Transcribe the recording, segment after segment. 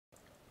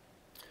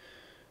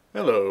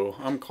Hello,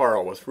 I'm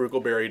Carl with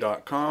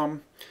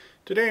frugalberry.com.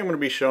 Today I'm going to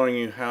be showing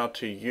you how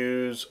to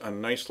use a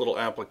nice little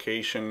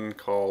application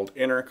called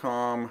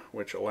Intercom,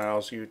 which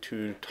allows you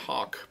to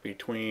talk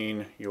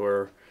between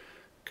your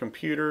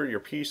computer,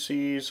 your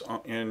PCs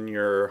in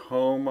your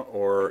home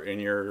or in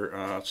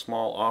your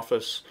small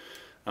office,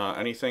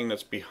 anything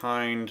that's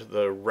behind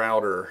the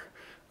router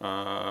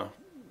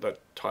that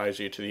ties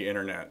you to the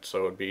internet. So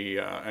it would be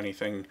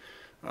anything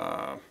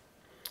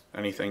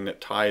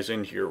that ties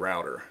into your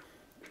router.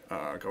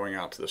 Going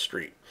out to the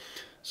street.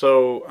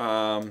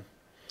 So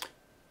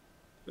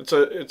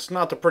it's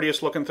not the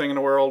prettiest looking thing in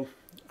the world,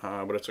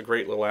 but it's a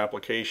great little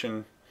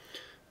application.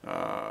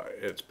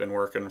 It's been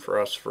working for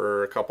us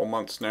for a couple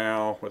months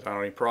now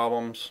without any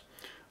problems.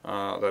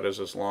 That is,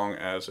 as long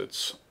as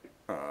it's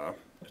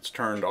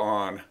turned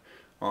on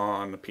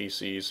the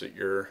PCs that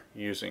you're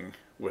using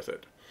with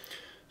it.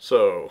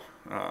 So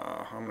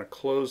I'm going to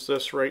close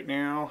this right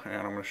now, and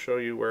I'm going to show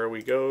you where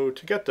we go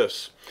to get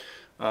this.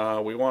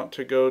 We want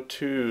to go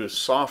to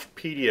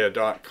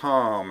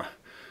softpedia.com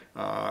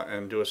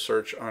and do a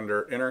search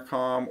under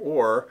Intercom,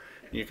 or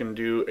you can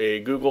do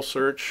a Google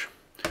search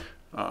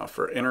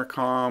for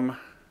Intercom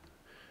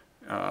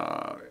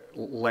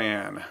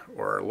LAN,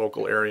 or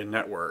local area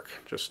network.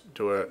 Just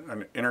do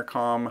an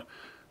Intercom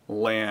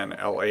LAN,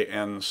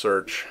 L-A-N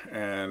search,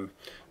 and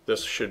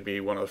this should be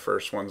one of the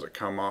first ones that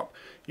come up.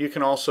 You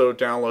can also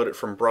download it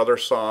from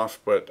BrotherSoft,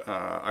 but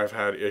I've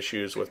had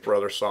issues with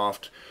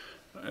BrotherSoft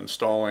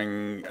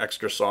installing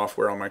extra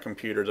software on my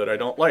computer that I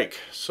don't like.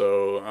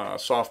 So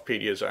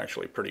Softpedia is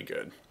actually pretty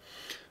good.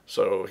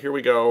 So here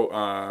we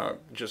go.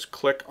 Just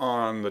click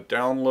on the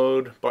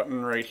download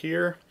button right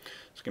here.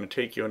 It's going to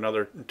take you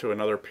to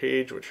another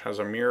page which has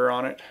a mirror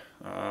on it.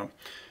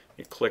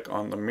 You click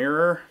on the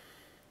mirror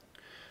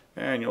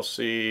and you'll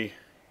see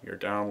your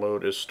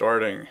download is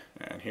starting,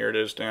 and here it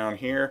is down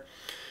here.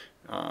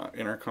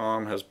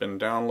 Intercom has been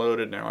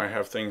downloaded. Now I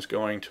have things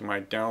going to my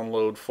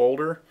download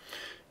folder.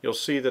 You'll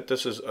see that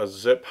this is a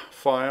zip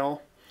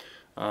file,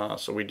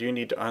 so we do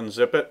need to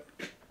unzip it.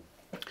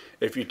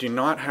 If you do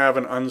not have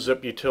an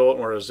unzip utility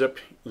or a zip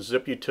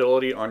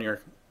utility on your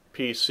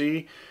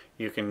PC,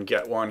 you can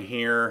get one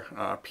here.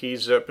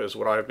 pzip is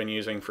what I've been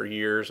using for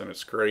years, and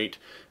it's great,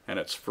 and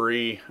it's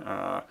free.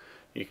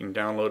 You can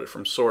download it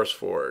from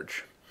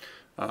SourceForge.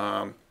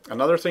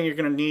 Another thing you're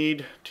going to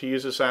need to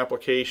use this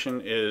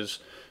application is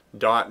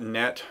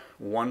 .NET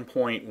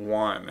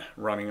 1.1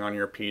 running on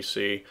your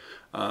PC.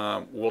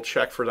 We'll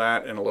check for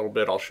that in a little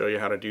bit. I'll show you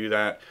how to do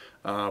that.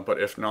 But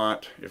if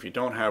not, if you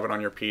don't have it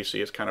on your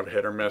PC, it's kind of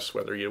hit or miss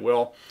whether you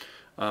will.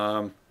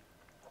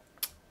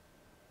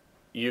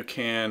 You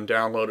can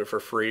download it for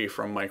free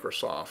from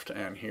Microsoft.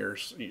 And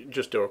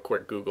just do a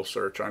quick Google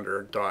search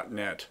under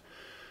 .NET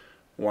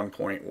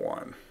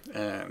 1.1,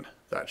 and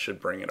that should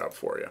bring it up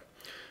for you.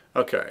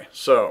 Okay,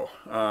 so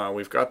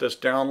we've got this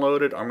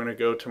downloaded. I'm going to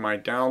go to my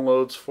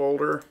downloads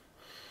folder,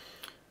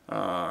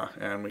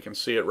 and we can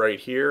see it right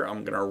here.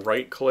 I'm going to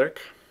right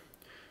click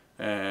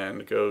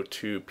and go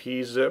to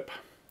pzip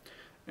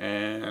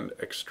and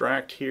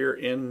extract here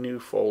in new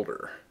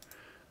folder,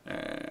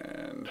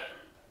 and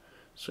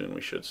soon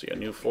we should see a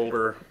new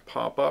folder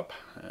pop up,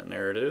 and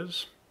there it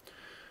is.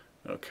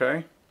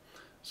 Okay,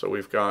 so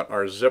we've got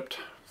our zipped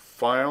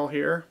file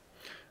here.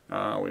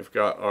 We've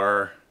got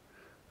our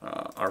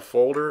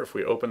folder. If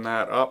we open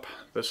that up,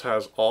 this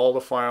has all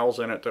the files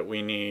in it that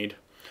we need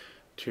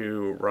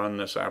to run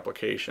this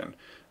application.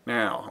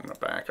 Now I'm going to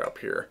back up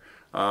here.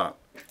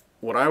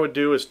 What I would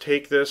do is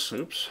take this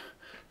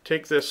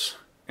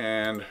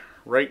and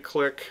right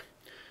click,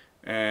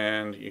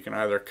 and you can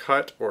either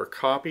cut or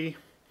copy.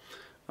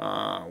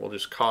 We'll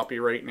just copy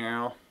right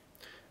now,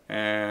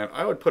 and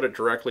I would put it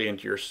directly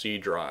into your C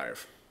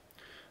drive.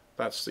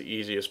 That's the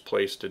easiest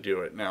place to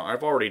do it. Now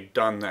I've already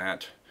done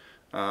that.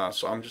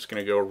 So I'm just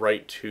going to go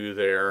right to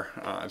there.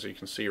 As you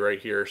can see right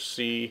here,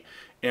 C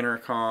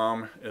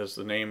Intercom is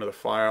the name of the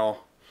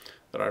file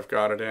that I've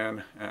got it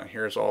in.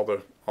 Here's all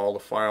the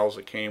files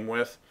that came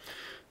with.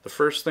 The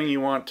first thing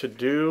you want to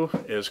do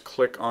is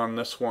click on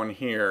this one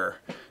here,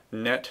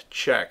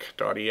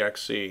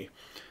 netcheck.exe,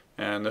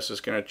 and this is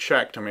going to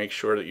check to make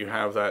sure that you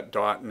have that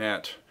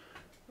 .NET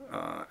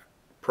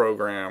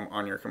program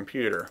on your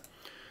computer.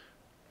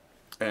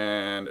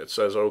 And it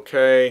says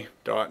OK,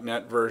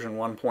 .NET version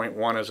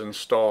 1.1 is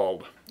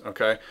installed.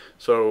 Okay,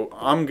 so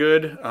I'm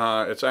good.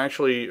 It's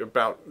actually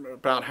about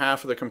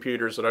half of the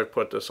computers that I've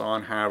put this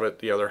on have it,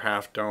 the other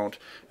half don't.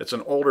 It's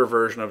an older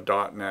version of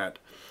 .NET,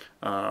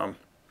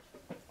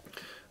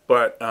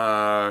 but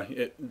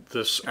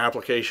this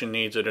application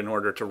needs it in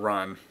order to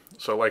run.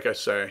 So like I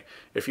say,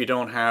 if you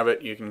don't have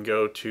it, you can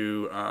go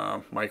to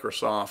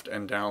Microsoft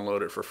and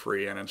download it for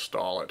free and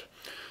install it.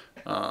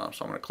 So I'm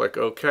going to click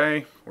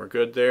OK. We're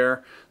good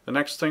there. The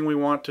next thing we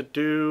want to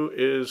do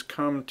is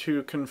come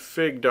to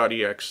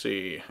config.exe,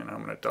 and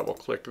I'm going to double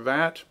click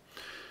that.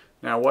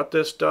 Now what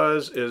this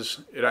does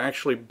is it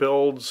actually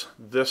builds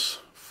this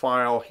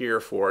file here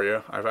for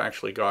you. I've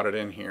actually got it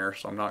in here,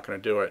 so I'm not going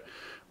to do it,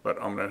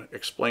 but I'm going to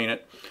explain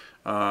it.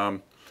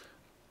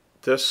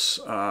 This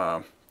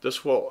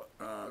will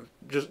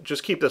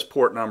just keep this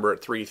port number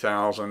at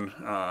 3000.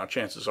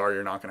 Chances are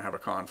you're not going to have a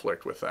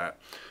conflict with that.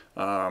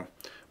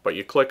 But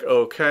you click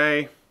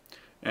OK,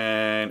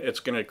 and it's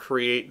going to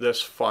create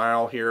this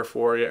file here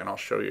for you, and I'll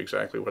show you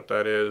exactly what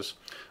that is.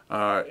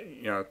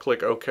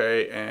 Click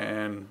OK,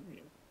 and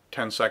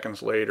 10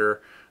 seconds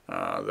later,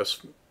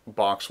 this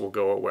box will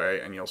go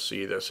away, and you'll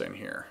see this in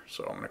here.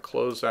 So I'm going to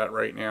close that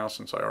right now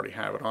since I already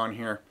have it on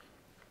here.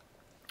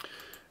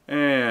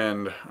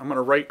 And I'm going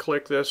to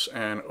right-click this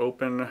and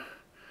open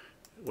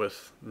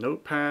with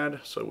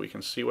Notepad so we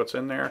can see what's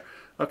in there.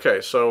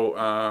 Okay,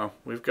 so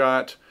we've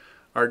got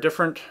our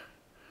different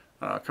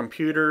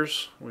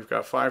computers. We've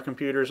got 5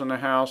 computers in the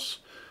house,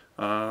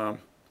 and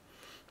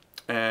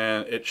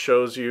it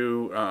shows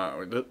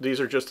you these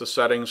are just the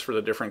settings for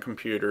the different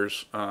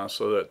computers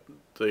so that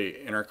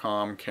the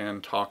intercom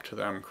can talk to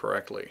them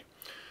correctly.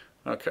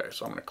 Okay,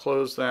 so I'm going to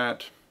close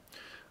that.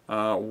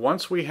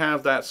 Once we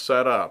have that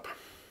set up,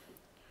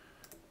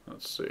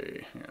 let's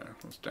see, yeah,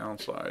 let's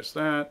downsize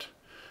that.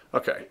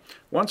 Okay,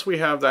 once we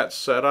have that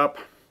set up,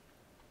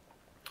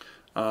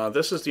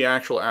 this is the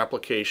actual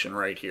application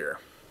right here.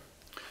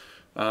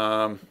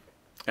 And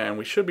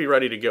we should be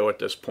ready to go at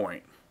this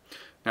point.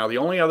 Now the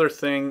only other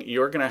thing,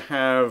 you're going to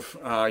have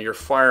your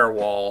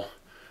firewall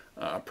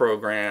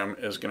program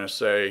is going to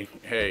say,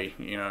 hey,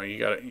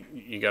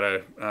 you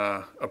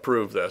gotta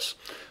approve this.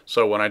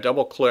 So when I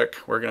double click,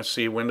 we're going to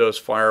see Windows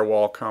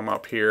Firewall come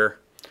up here.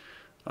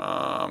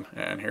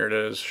 And here it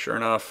is, sure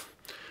enough.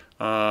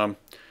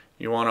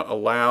 You want to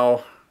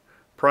allow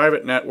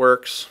private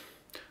networks.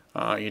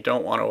 You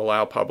don't want to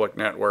allow public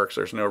networks.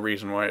 There's no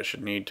reason why it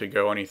should need to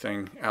go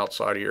anything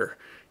outside of your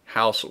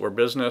house or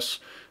business.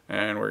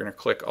 And we're going to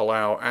click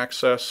Allow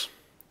Access.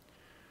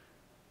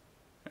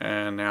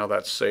 And now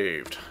that's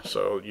saved.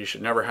 So you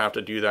should never have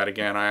to do that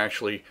again. I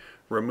actually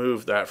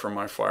removed that from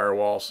my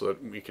firewall so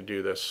that we could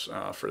do this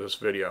for this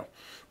video.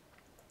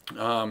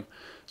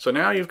 So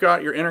now you've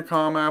got your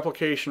intercom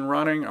application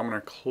running. I'm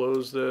going to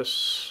close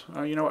this.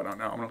 You know what?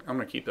 No, I'm going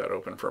to keep that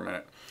open for a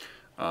minute.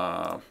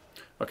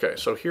 Okay,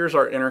 so here's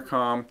our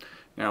intercom.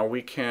 Now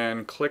we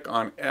can click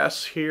on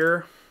S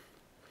here,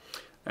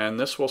 and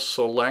this will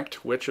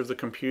select which of the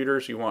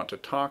computers you want to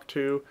talk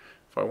to.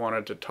 If I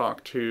wanted to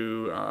talk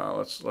to,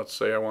 let's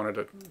say I wanted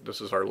to,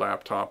 this is our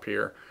laptop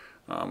here.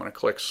 I'm going to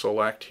click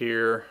Select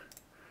here.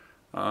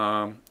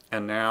 And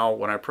now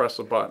when I press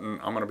the button,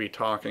 I'm going to be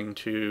talking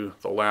to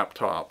the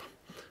laptop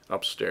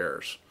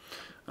upstairs.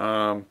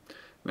 Now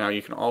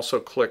you can also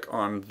click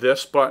on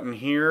this button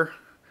here,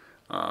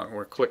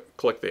 or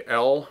click the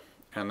L,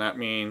 and that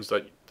means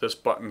that this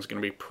button is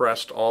going to be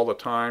pressed all the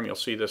time. You'll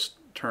see this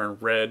turn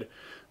red.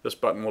 This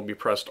button will be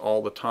pressed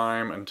all the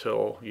time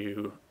until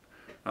you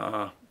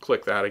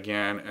click that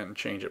again and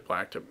change it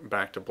back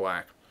to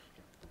black.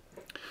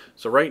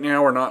 So right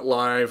now we're not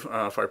live.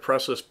 If I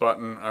press this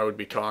button, I would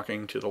be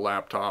talking to the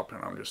laptop,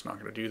 and I'm just not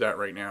going to do that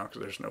right now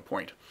because there's no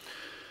point.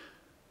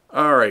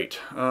 Alright,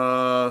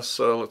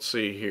 so let's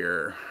see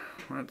here.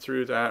 Went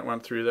through that.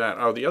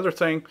 Oh, the other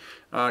thing,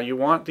 you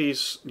want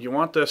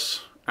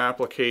this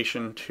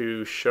application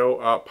to show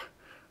up,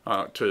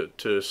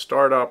 to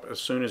start up as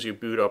soon as you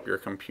boot up your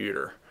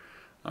computer.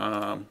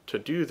 To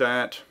do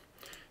that,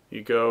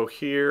 you go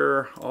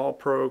here, All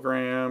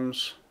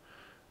Programs,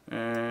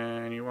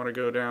 and you want to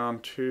go down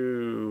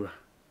to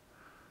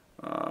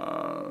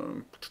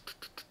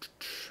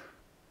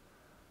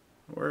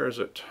where is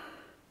it?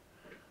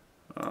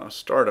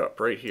 Startup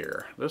right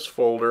here, this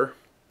folder.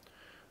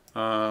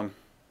 And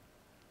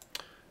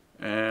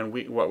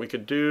what we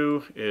could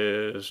do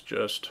is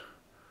just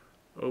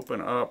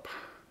open up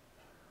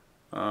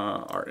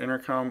our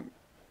intercom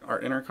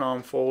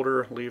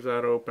folder, leave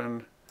that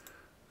open,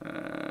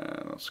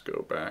 and let's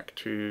go back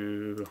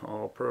to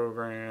All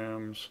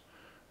Programs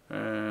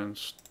and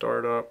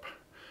Startup,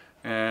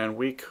 and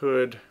we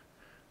could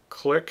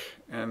click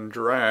and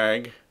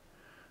drag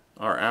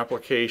our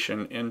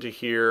application into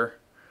here.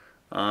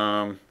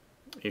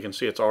 You can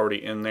see it's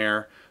already in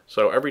there.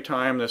 So every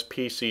time this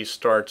PC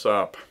starts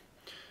up,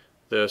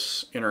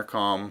 this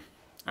intercom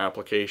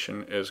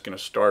application is going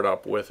to start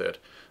up with it,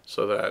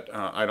 so that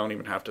I don't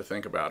even have to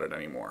think about it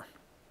anymore.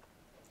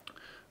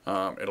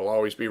 It'll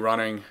always be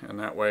running, and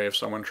that way if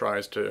someone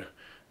tries to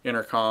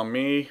intercom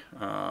me,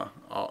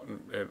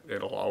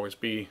 it'll always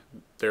be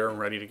there and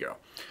ready to go.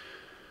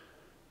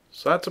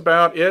 So that's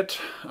about it.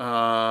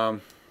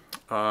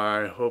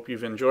 I hope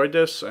you've enjoyed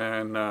this,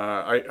 and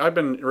I've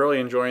been really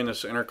enjoying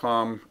this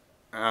intercom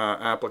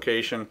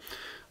application.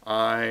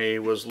 I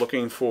was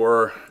looking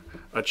for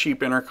a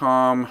cheap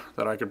intercom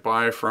that I could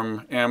buy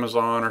from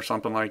Amazon or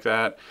something like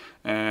that,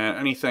 and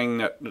anything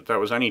that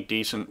was any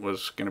decent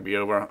was going to be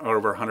over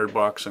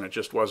 $100, and it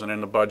just wasn't in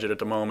the budget at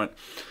the moment.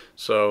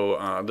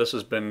 So this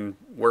has been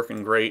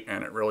working great,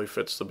 and it really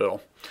fits the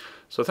bill.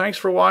 So thanks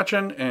for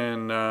watching,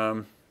 and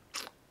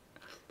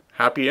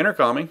happy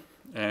intercomming.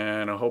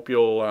 And I hope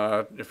you'll,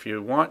 if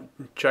you want,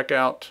 check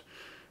out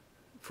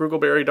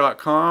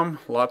frugalberry.com.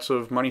 Lots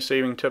of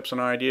money-saving tips and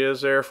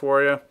ideas there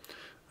for you.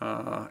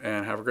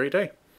 And have a great day.